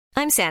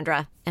I'm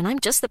Sandra, and I'm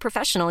just the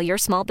professional your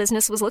small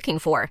business was looking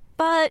for.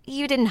 But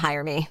you didn't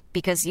hire me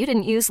because you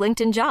didn't use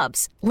LinkedIn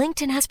Jobs.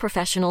 LinkedIn has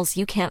professionals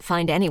you can't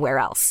find anywhere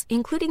else,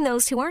 including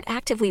those who aren't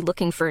actively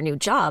looking for a new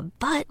job,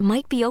 but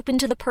might be open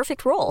to the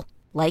perfect role,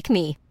 like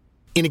me.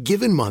 In a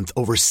given month,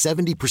 over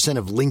 70%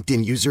 of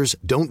LinkedIn users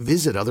don't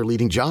visit other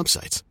leading job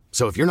sites.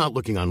 So if you're not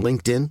looking on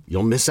LinkedIn,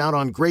 you'll miss out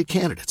on great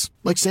candidates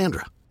like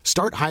Sandra.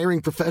 Start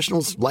hiring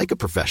professionals like a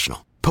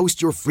professional.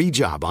 Post your free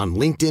job on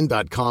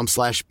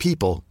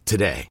linkedin.com/people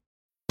today.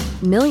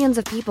 Millions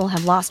of people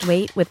have lost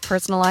weight with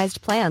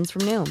personalized plans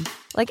from Noom.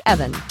 Like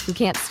Evan, who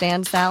can't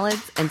stand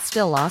salads and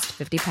still lost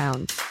 50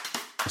 pounds.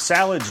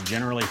 Salads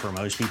generally for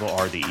most people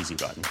are the easy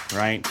button,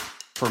 right?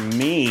 For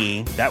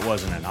me, that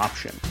wasn't an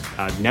option.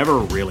 I never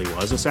really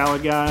was a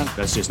salad guy.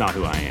 That's just not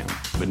who I am.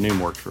 But Noom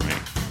worked for me.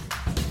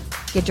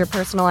 Get your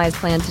personalized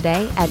plan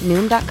today at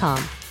Noom.com.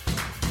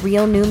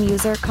 Real Noom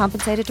user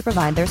compensated to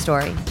provide their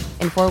story.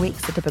 In 4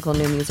 weeks, the typical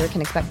Noom user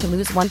can expect to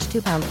lose 1 to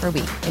 2 pounds per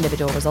week.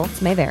 Individual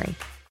results may vary.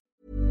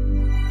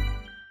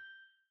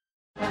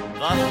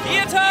 The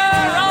Theater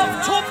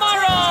of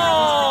Tomorrow!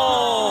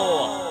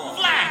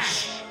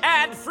 Flash!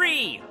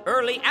 Ad-free,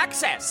 early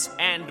access,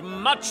 and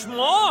much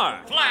more.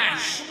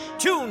 Flash!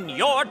 Tune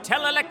your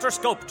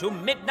telelectroscope to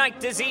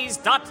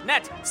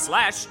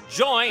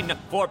midnightdisease.net/join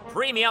for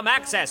premium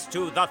access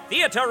to The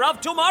Theater of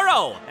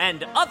Tomorrow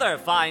and other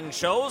fine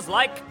shows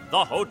like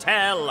The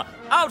Hotel,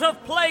 Out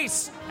of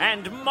Place,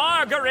 and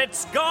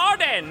Margaret's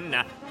Garden.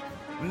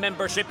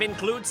 Membership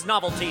includes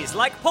novelties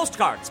like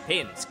postcards,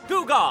 pins,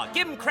 Goo-Gaw,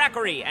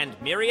 Gimcrackery, and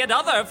myriad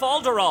other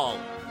folderol.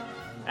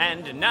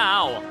 And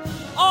now,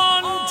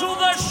 on to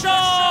the show!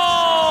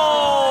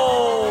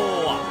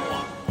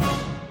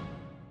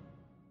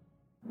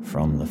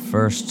 From the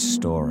first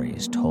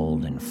stories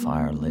told in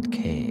firelit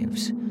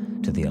caves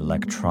to the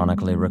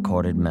electronically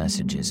recorded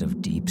messages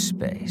of deep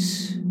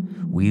space,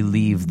 we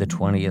leave the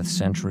 20th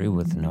century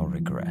with no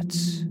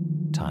regrets.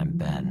 Time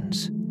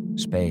bends.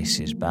 Space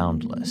is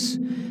boundless,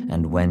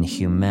 and when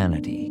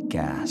humanity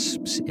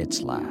gasps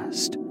its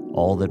last,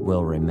 all that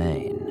will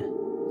remain,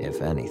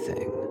 if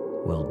anything,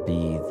 will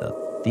be the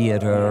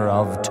Theater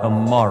of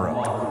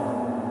Tomorrow.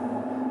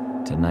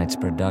 Tonight's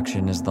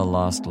production is The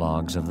Lost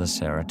Logs of the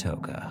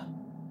Saratoga.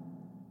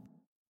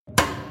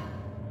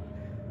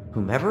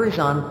 Whomever is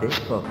on this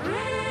boat,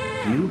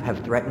 you have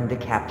threatened the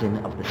captain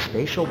of the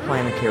Spatial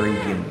Planetary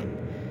Union.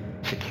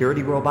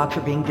 Security robots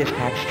are being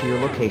dispatched to your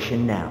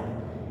location now.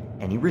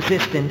 Any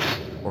resistance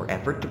or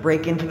effort to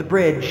break into the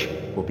bridge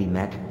will be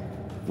met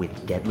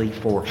with deadly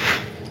force.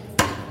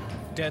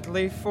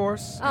 Deadly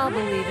force? I'll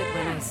believe it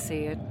when I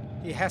see it.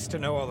 He has to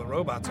know all the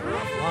robots are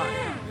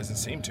offline. Doesn't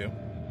seem to.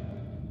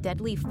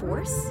 Deadly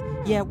force?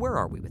 Yeah, where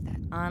are we with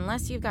that?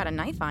 Unless you've got a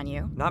knife on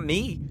you. Not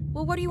me.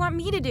 Well, what do you want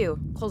me to do?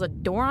 Close a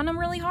door on him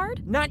really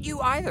hard? Not you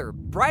either.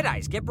 Bright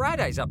Eyes, get Bright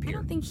Eyes up here. I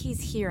don't think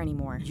he's here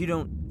anymore. You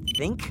don't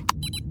think?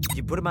 Did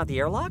you put him out the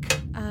airlock?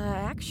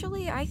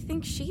 Actually, I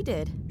think she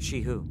did.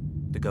 She who?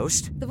 The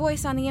ghost? The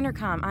voice on the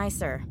intercom, aye,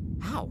 sir.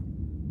 How?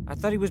 I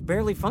thought he was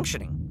barely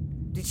functioning.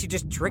 Did she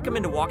just trick him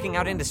into walking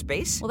out into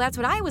space? Well, that's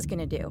what I was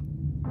gonna do.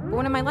 But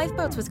one of my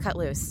lifeboats was cut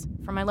loose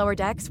from my lower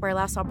decks where I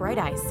last saw Bright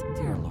Eyes.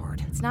 Dear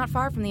Lord. It's not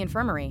far from the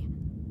infirmary.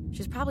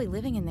 She's probably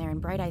living in there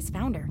and Bright Eyes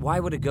found her. Why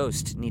would a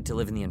ghost need to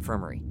live in the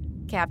infirmary?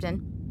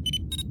 Captain.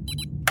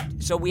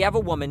 So we have a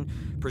woman,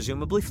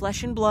 presumably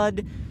flesh and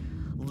blood,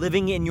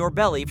 living in your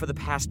belly for the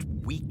past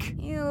week.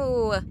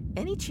 Ew.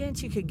 Any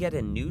chance you could get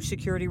a new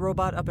security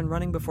robot up and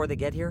running before they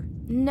get here?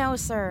 No,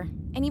 sir.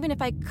 And even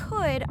if I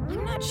could,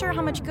 I'm not sure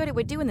how much good it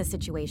would do in this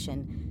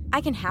situation.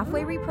 I can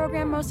halfway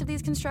reprogram most of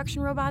these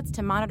construction robots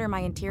to monitor my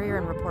interior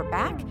and report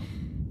back,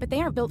 but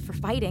they aren't built for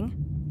fighting.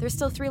 There's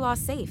still 3 laws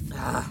safe.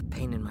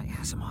 Pain in my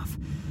ass, I'm off.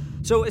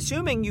 So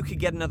assuming you could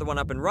get another one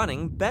up and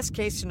running, best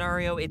case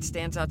scenario, it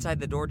stands outside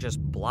the door just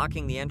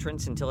blocking the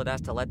entrance until it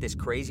has to let this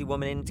crazy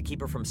woman in to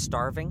keep her from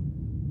starving?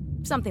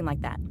 Something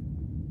like that.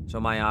 So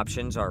my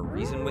options are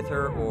reason with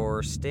her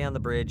or stay on the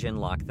bridge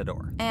and lock the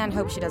door. And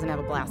hope she doesn't have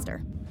a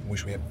blaster. I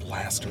wish we had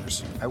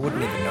blasters. I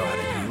wouldn't even know how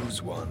to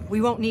use one.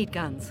 We won't need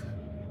guns.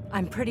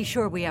 I'm pretty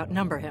sure we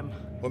outnumber him.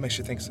 What makes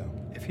you think so?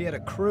 If he had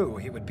a crew,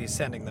 he would be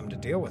sending them to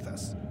deal with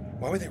us.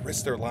 Why would they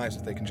risk their lives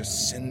if they can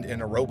just send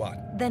in a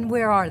robot? Then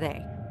where are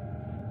they?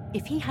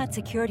 If he had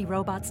security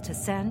robots to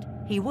send,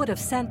 he would have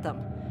sent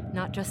them.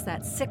 Not just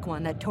that sick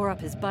one that tore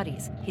up his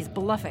buddies. He's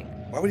bluffing.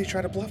 Why would he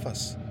try to bluff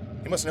us?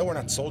 He must know we're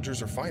not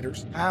soldiers or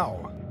fighters.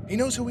 How? He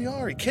knows who we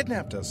are. He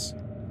kidnapped us.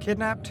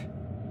 Kidnapped?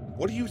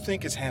 What do you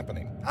think is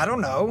happening? I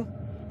don't know.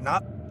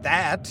 Not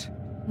that.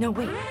 No,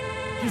 wait.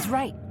 He's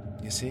right.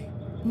 You see?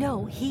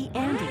 No,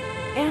 Andy.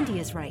 Andy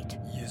is right.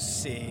 You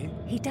see?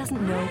 He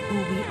doesn't know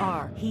who we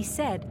are. He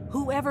said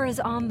whoever is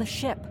on the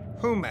ship.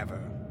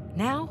 Whomever.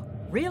 Now?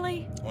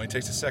 Really? Only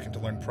takes a second to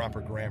learn proper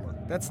grammar.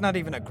 That's not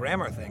even a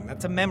grammar thing.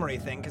 That's a memory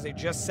thing because he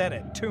just said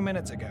it 2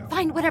 minutes ago.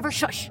 Find whatever.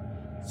 Shush.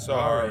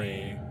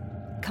 Sorry.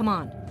 Come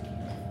on.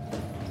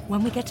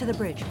 When we get to the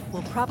bridge,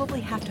 we'll probably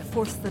have to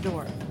force the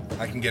door.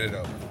 I can get it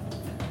open.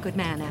 Good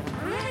man, Adam.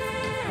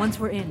 Once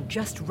we're in,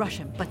 just rush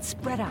him, but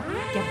spread out.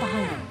 Get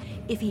behind him.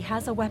 If he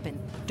has a weapon,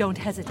 don't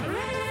hesitate.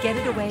 Get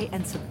it away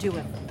and subdue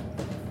him.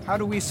 How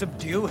do we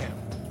subdue him?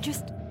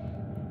 Just,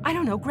 I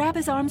don't know, grab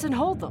his arms and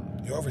hold them.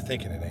 You're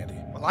overthinking it, Andy.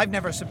 Well, I've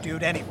never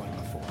subdued anyone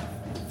before.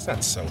 It's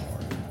not so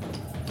hard.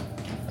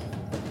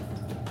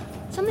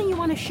 Something you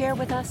want to share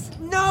with us?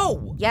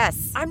 No!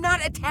 Yes. I'm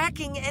not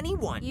attacking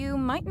anyone. You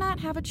might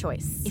not have a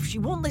choice. If she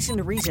won't listen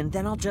to reason,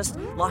 then I'll just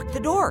lock the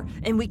door,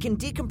 and we can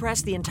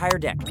decompress the entire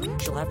deck.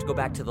 She'll have to go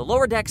back to the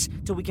lower decks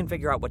till we can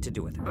figure out what to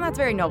do with her. Well, that's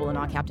very noble and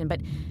all, Captain,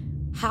 but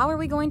how are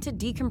we going to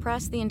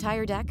decompress the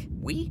entire deck?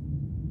 We?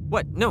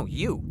 What? No,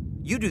 you.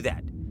 You do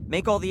that.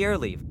 Make all the air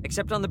leave,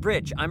 except on the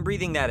bridge. I'm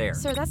breathing that air.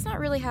 Sir, that's not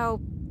really how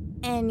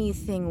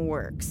anything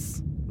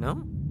works.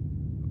 No?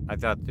 I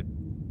thought that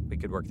we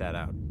could work that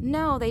out.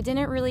 No, they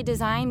didn't really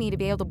design me to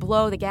be able to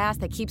blow the gas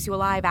that keeps you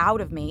alive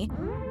out of me.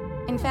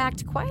 In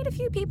fact, quite a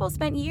few people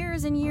spent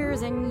years and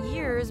years and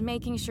years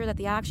making sure that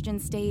the oxygen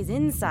stays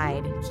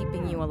inside,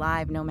 keeping you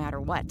alive no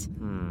matter what.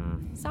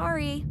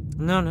 Sorry.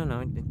 No.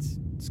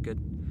 It's good.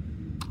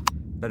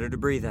 Better to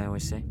breathe, I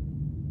always say.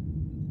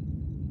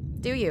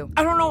 Do you?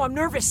 I don't know, I'm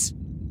nervous.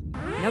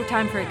 No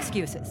time for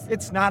excuses.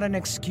 It's not an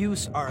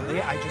excuse,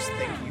 Arlie. I just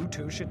think you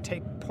two should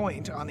take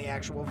point on the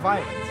actual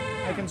violence.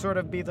 I can sort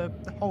of be the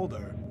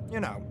holder,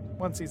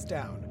 once he's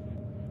down.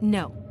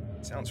 No.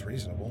 Sounds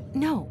reasonable.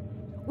 No.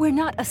 We're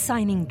not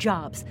assigning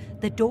jobs.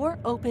 The door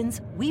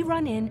opens, we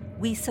run in,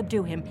 we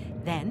subdue him.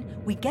 Then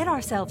we get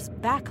ourselves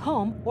back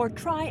home or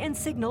try and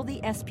signal the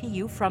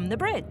SPU from the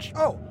bridge.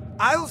 Oh,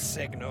 I'll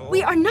signal.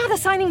 We are not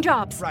assigning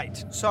jobs.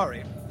 Right,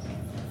 sorry.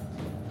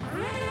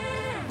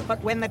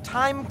 But when the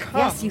time comes...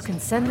 Yes, you can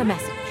send the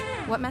message.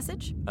 What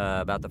message?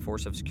 About the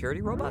force of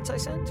security robots I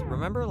sent?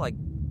 Remember,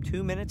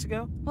 2 minutes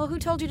ago? Well, who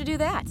told you to do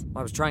that?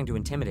 I was trying to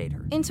intimidate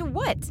her. Into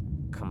what?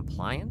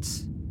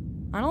 Compliance?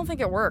 I don't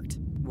think it worked.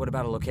 What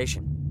about a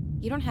location?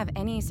 You don't have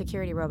any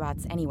security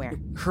robots anywhere.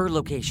 Her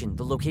location.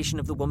 The location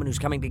of the woman who's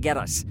coming to get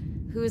us.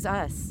 Who's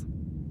us?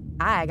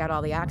 I got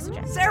all the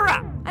oxygen.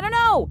 Sarah! I don't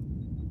know!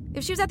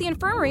 If she was at the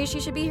infirmary,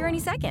 she should be here any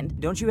second.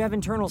 Don't you have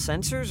internal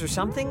sensors or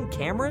something?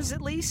 Cameras,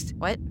 at least?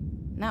 What?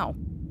 No.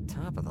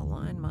 Top of the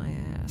line, my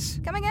ass.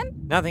 Come again?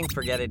 Nothing,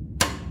 forget it.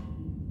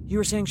 You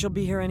were saying she'll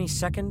be here any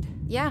second?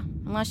 Yeah,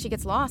 unless she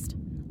gets lost.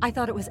 I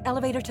thought it was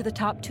elevator to the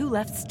top, 2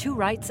 lefts, 2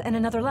 rights, and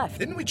another left.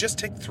 Didn't we just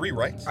take 3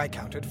 rights? I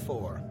counted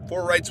 4.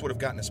 4 rights would have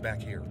gotten us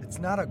back here. It's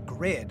not a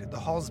grid. The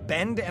halls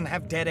bend and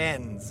have dead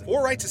ends.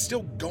 4 rights is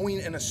still going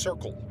in a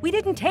circle. We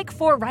didn't take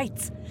 4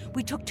 rights.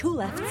 We took 2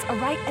 lefts, a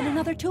right, and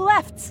another 2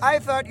 lefts. I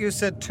thought you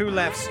said 2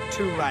 lefts,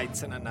 2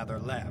 rights, and another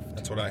left.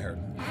 That's what I heard.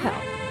 Hell.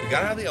 We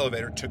got out of the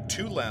elevator, took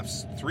 2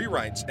 lefts, 3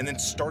 rights, and then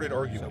started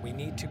arguing. So we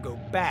need to go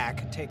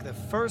back, take the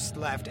first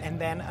left,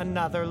 and then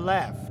another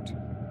left.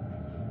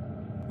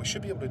 We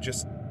should be able to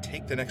just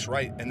take the next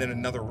right and then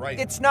another right.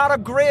 It's not a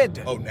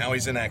grid! Oh, now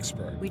he's an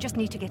expert. We just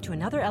need to get to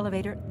another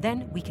elevator,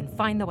 then we can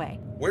find the way.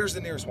 Where's the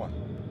nearest one?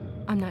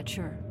 I'm not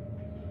sure.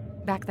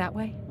 Back that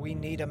way? We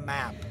need a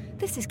map.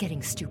 This is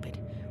getting stupid.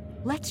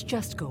 Let's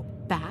just go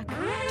back,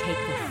 take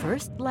the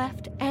first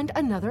left, and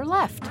another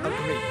left.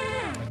 Agreed.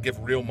 I'd give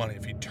real money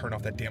if he'd turn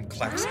off that damn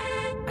klaxon.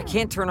 I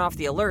can't turn off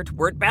the alert.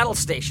 We're at battle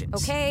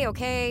stations.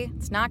 Okay.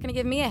 It's not gonna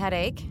give me a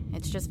headache.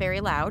 It's just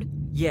very loud.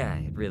 Yeah,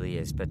 it really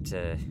is, but,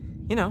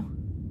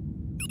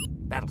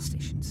 battle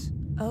stations.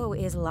 Oh,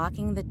 is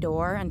locking the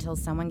door until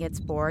someone gets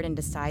bored and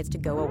decides to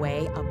go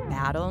away a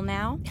battle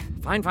now?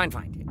 Fine.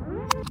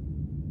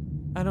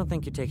 I don't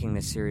think you're taking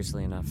this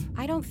seriously enough.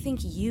 I don't think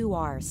you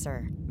are,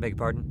 sir. Beg your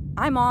pardon?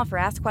 I'm all for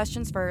ask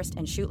questions first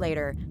and shoot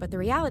later, but the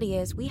reality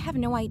is we have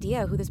no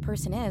idea who this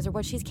person is or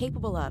what she's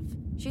capable of.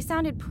 She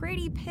sounded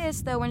pretty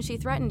pissed, though, when she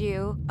threatened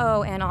you.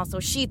 Oh, and also,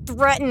 she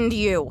threatened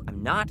you!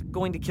 I'm not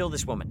going to kill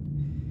this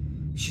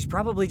woman. She's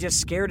probably just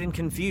scared and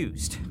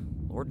confused.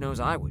 Lord knows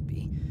I would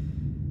be.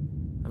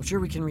 I'm sure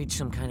we can reach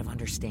some kind of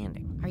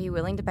understanding. Are you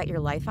willing to bet your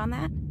life on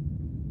that?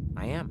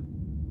 I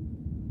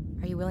am.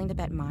 Are you willing to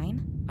bet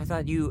mine? I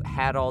thought you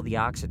had all the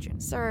oxygen.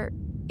 Sir,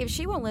 if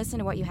she won't listen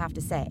to what you have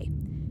to say,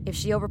 if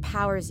she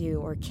overpowers you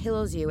or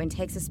kills you and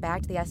takes us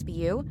back to the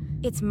SBU,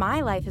 it's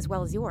my life as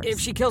well as yours. If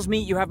she kills me,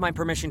 you have my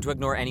permission to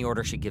ignore any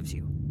order she gives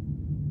you.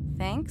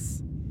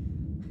 Thanks.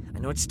 I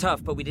know it's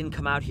tough, but we didn't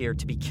come out here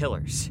to be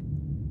killers.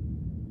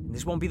 And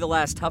this won't be the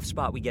last tough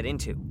spot we get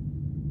into.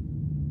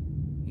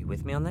 You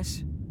with me on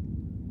this?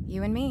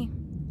 You and me,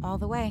 all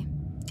the way.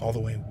 All the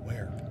way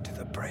where? To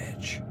the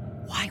bridge.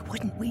 Why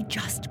wouldn't we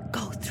just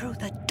go through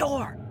the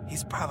door?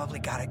 He's probably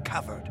got it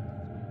covered.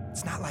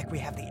 It's not like we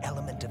have the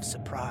element of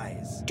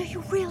surprise. Do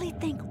you really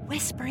think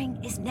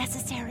whispering is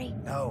necessary?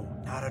 No,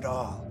 not at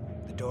all.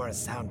 The door is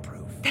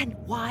soundproof. Then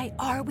why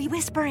are we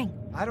whispering?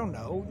 I don't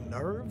know.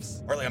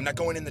 Nerves? Arlie, I'm not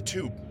going in the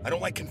tube. I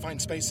don't like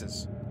confined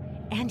spaces.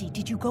 Andy,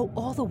 did you go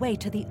all the way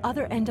to the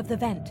other end of the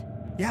vent?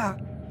 Yeah,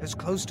 as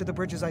close to the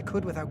bridge as I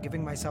could without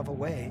giving myself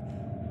away.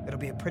 It'll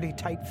be a pretty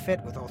tight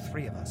fit with all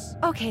 3 of us.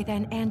 Okay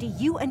then, Andy,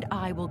 you and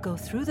I will go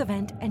through the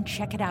vent and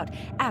check it out.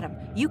 Adam,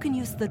 you can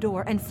use the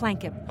door and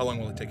flank him. How long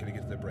will it take you to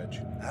get to the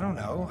bridge? I don't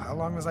know. How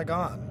long was I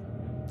gone?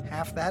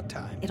 Half that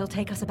time. It'll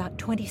take us about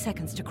 20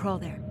 seconds to crawl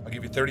there. I'll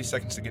give you 30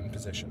 seconds to get in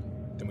position.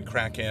 Then we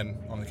crack in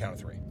on the count of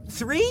 3.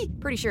 3?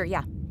 Pretty sure,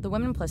 yeah. The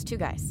women plus 2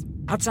 guys.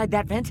 Outside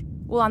that vent?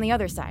 Well, on the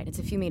other side. It's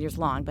a few meters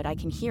long, but I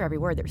can hear every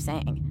word they're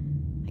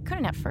saying. I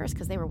couldn't at first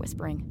because they were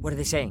whispering. What are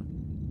they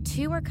saying?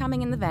 2 are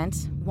coming in the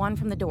vent, 1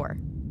 from the door.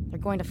 They're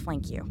going to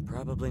flank you.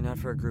 Probably not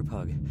for a group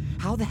hug.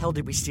 How the hell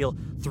did we steal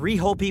 3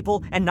 whole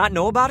people and not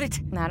know about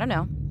it? I don't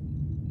know.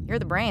 You're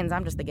the brains,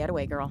 I'm just the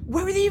getaway girl.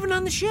 Where were they even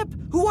on the ship?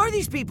 Who are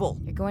these people?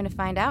 You're going to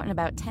find out in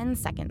about 10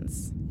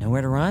 seconds.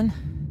 Nowhere to run,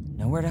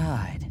 nowhere to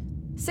hide.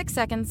 6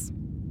 seconds.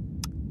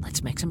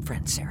 Let's make some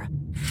friends, Sarah.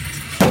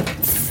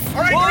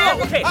 All right,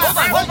 Whoa, okay,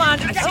 hold on.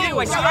 I see you.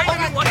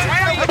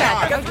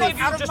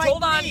 Just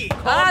hold on.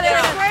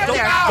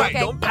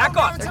 Don't back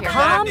off.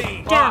 Calm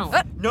down.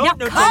 No,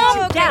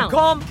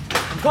 calm.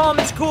 I'm calm,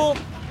 it's cool.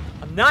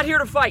 I'm not here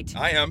to fight.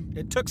 I am.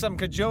 It took some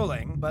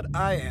cajoling, but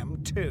I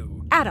am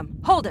too. Adam,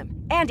 hold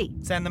him. Andy,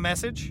 Send the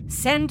message?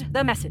 send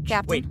the message.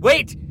 Captain.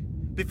 Wait.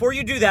 Before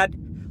you do that,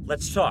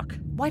 let's talk.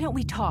 Why don't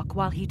we talk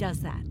while he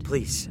does that?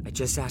 Please, I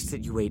just ask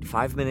that you wait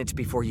 5 minutes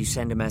before you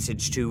send a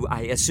message to,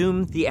 I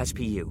assume, the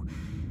SPU.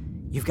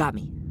 You've got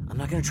me. I'm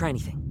not going to try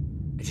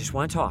anything. I just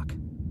want to talk.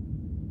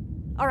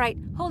 All right,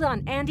 hold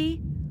on,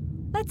 Andy.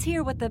 Let's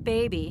hear what the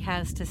baby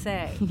has to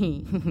say.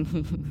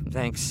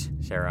 Thanks,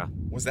 Sarah.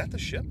 Was that the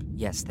ship?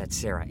 Yes, that's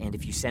Sarah. And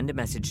if you send a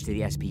message to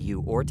the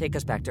SPU or take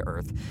us back to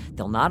Earth,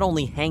 they'll not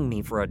only hang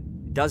me for a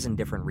dozen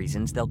different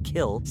reasons, they'll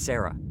kill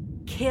Sarah.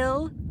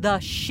 Kill the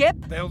ship?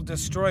 They'll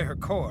destroy her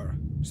core.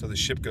 So the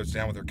ship goes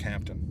down with her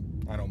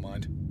captain. I don't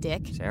mind.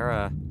 Dick.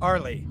 Sarah.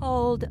 Arlie.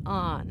 Hold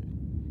on.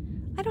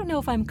 I don't know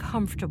if I'm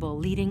comfortable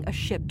leading a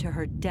ship to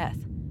her death.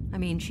 I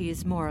mean,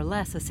 she's more or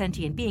less a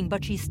sentient being,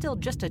 but she's still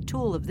just a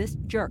tool of this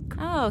jerk.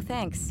 Oh,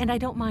 thanks. And I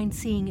don't mind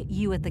seeing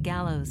you at the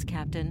gallows,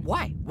 Captain.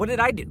 Why? What did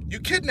I do? You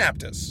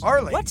kidnapped us.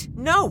 Arlie. What?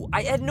 No,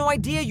 I had no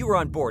idea you were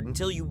on board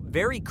until you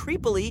very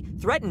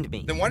creepily threatened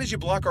me. Then why did you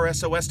block our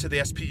SOS to the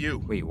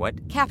SPU? Wait,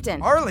 what?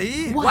 Captain.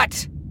 Arlie!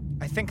 What?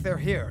 I think they're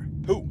here.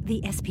 Who?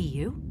 The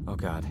SPU? Oh,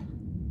 God.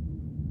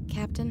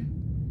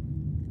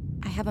 Captain,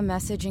 I have a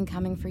message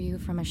incoming for you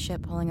from a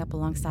ship pulling up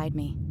alongside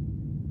me.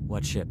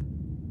 What ship?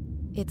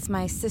 It's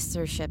my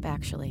sister's ship,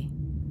 actually.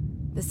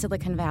 The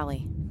Silicon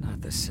Valley.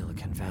 Not the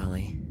Silicon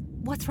Valley.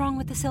 What's wrong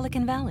with the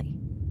Silicon Valley?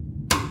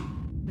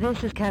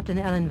 This is Captain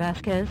Ellen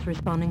Vasquez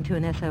responding to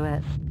an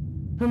SOS.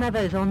 Whomever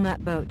is on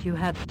that boat, you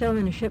have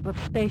stolen a ship of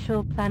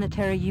Spatial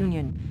Planetary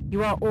Union.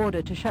 You are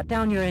ordered to shut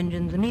down your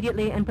engines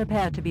immediately and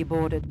prepare to be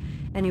boarded.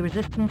 Any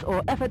resistance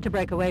or effort to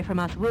break away from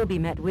us will be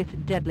met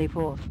with deadly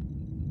force.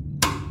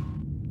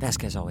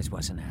 Vasquez always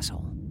was an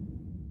asshole.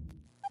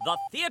 The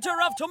Theater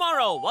of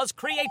Tomorrow was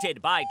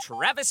created by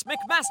Travis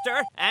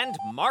McMaster and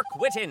Mark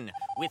Whitten,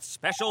 with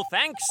special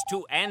thanks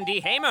to Andy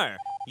Hamer.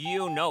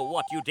 You know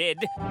what you did.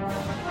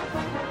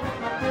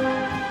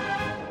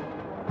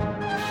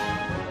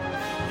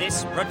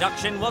 This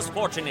production was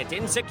fortunate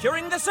in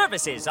securing the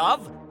services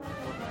of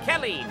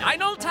Kelly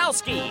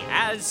Ninoltowski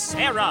as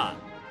Sarah,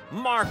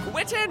 Mark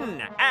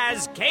Whitten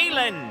as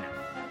Galen,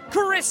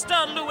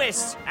 Krista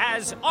Lewis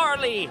as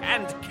Arlie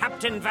and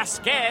Captain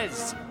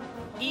Vasquez,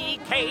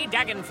 E.K.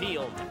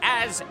 Dagenfield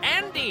as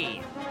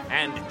Andy,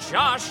 and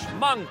Josh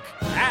Monk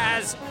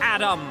as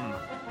Adam.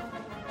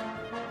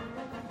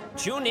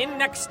 Tune in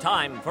next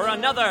time for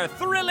another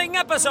thrilling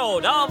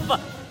episode of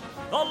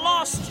The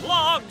Lost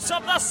Logs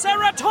of the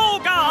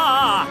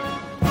Saratoga!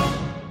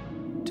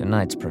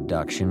 Tonight's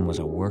production was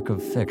a work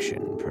of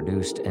fiction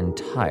produced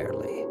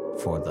entirely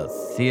for the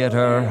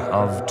Theater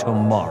of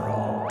Tomorrow.